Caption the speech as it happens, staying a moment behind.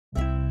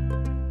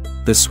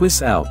The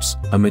Swiss Alps,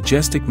 a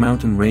majestic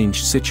mountain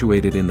range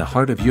situated in the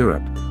heart of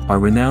Europe, are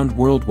renowned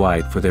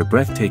worldwide for their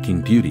breathtaking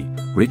beauty,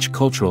 rich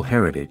cultural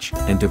heritage,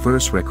 and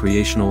diverse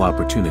recreational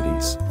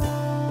opportunities.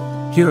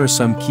 Here are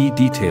some key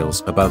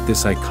details about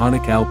this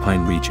iconic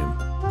alpine region.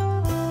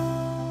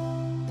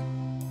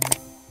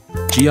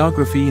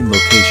 Geography and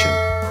location.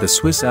 The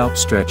Swiss Alps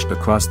stretch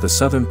across the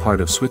southern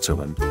part of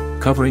Switzerland,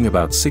 covering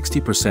about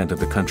 60% of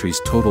the country's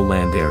total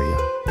land area.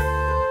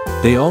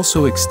 They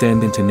also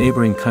extend into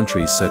neighboring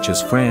countries such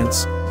as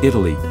France,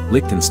 Italy,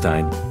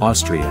 Liechtenstein,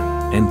 Austria,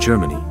 and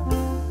Germany.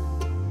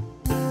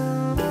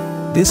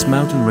 This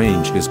mountain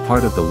range is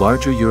part of the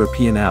larger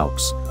European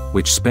Alps,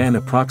 which span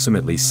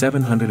approximately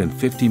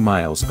 750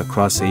 miles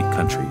across 8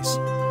 countries.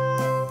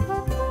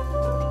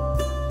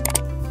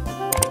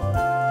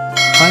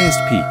 Highest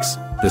peaks.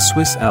 The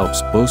Swiss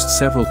Alps boast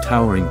several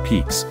towering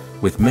peaks,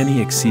 with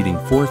many exceeding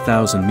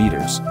 4,000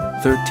 meters,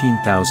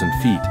 13,000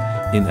 feet,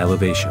 in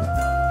elevation.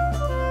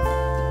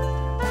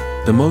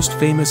 The most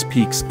famous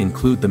peaks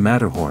include the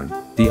Matterhorn,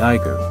 the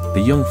Eiger,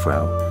 the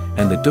Jungfrau,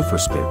 and the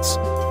Dufferspitze,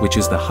 which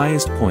is the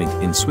highest point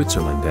in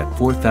Switzerland at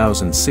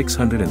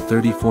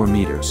 4,634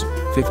 meters,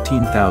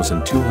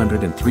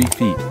 15,203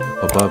 feet,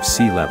 above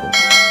sea level.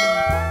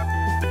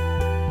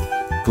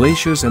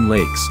 Glaciers and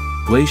lakes.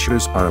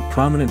 Glaciers are a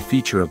prominent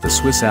feature of the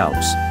Swiss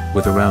Alps,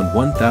 with around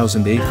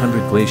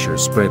 1,800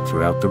 glaciers spread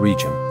throughout the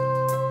region.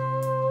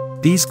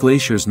 These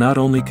glaciers not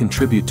only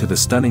contribute to the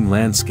stunning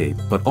landscape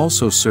but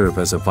also serve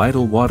as a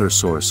vital water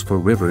source for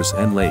rivers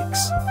and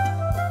lakes.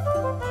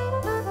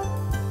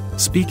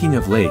 Speaking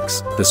of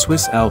lakes, the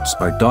Swiss Alps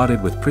are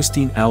dotted with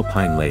pristine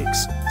alpine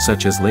lakes,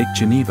 such as Lake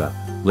Geneva,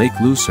 Lake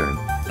Lucerne,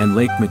 and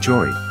Lake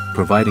Maggiore,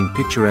 providing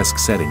picturesque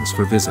settings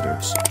for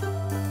visitors.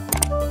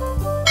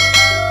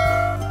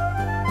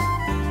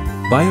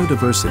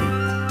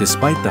 Biodiversity.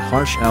 Despite the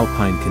harsh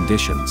alpine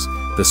conditions,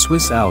 the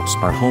Swiss Alps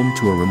are home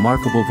to a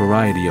remarkable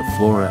variety of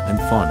flora and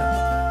fauna.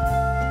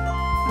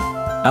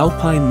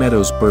 Alpine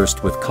meadows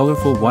burst with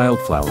colorful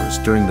wildflowers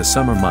during the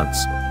summer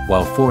months,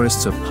 while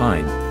forests of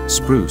pine,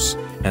 spruce,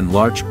 and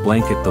larch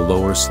blanket the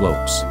lower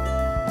slopes.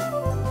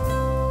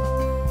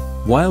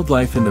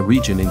 Wildlife in the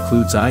region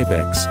includes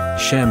ibex,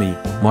 chamois,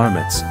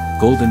 marmots,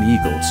 golden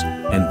eagles,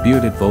 and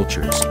bearded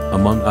vultures,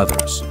 among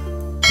others.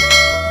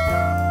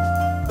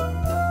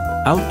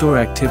 Outdoor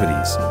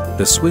activities.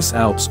 The Swiss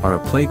Alps are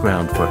a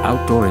playground for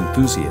outdoor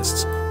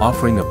enthusiasts,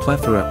 offering a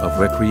plethora of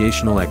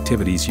recreational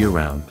activities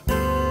year-round.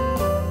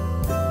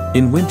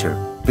 In winter,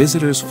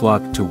 visitors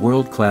flock to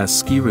world-class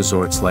ski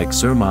resorts like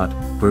Zermatt,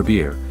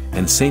 Verbier,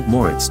 and St.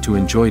 Moritz to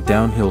enjoy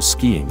downhill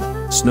skiing,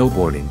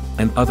 snowboarding,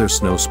 and other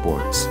snow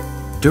sports.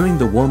 During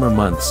the warmer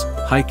months,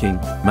 hiking,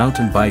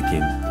 mountain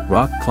biking,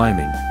 rock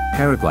climbing,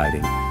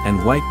 paragliding,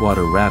 and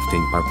whitewater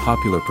rafting are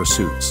popular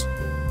pursuits.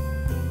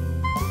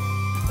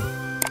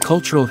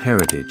 Cultural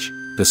heritage.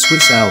 The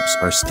Swiss Alps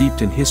are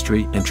steeped in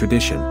history and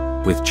tradition,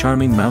 with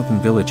charming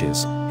mountain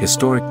villages,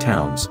 historic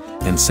towns,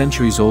 and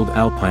centuries-old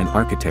alpine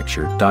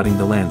architecture dotting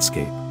the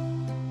landscape.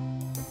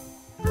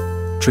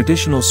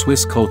 Traditional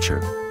Swiss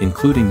culture,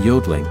 including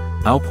yodeling,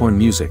 Alphorn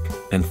music,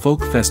 and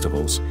folk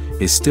festivals,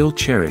 is still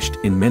cherished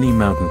in many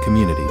mountain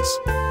communities.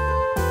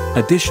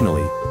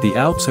 Additionally, the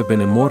Alps have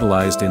been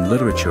immortalized in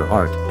literature,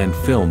 art, and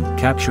film,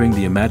 capturing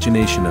the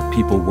imagination of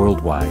people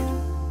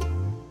worldwide.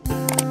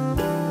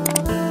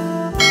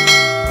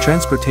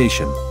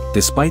 Transportation.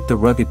 Despite the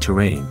rugged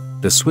terrain,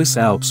 the Swiss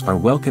Alps are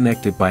well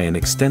connected by an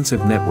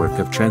extensive network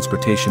of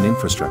transportation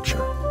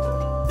infrastructure.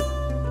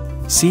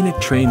 Scenic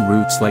train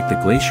routes like the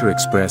Glacier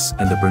Express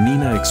and the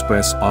Bernina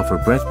Express offer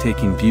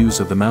breathtaking views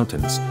of the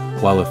mountains,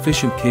 while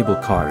efficient cable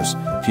cars,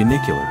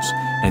 funiculars,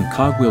 and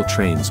cogwheel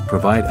trains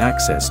provide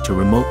access to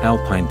remote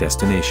alpine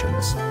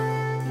destinations.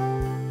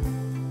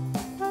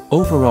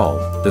 Overall,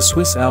 the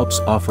Swiss Alps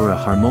offer a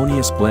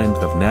harmonious blend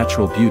of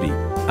natural beauty,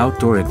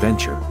 outdoor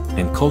adventure,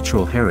 and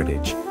cultural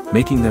heritage,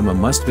 making them a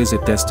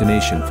must-visit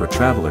destination for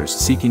travelers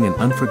seeking an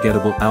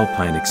unforgettable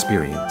alpine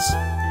experience.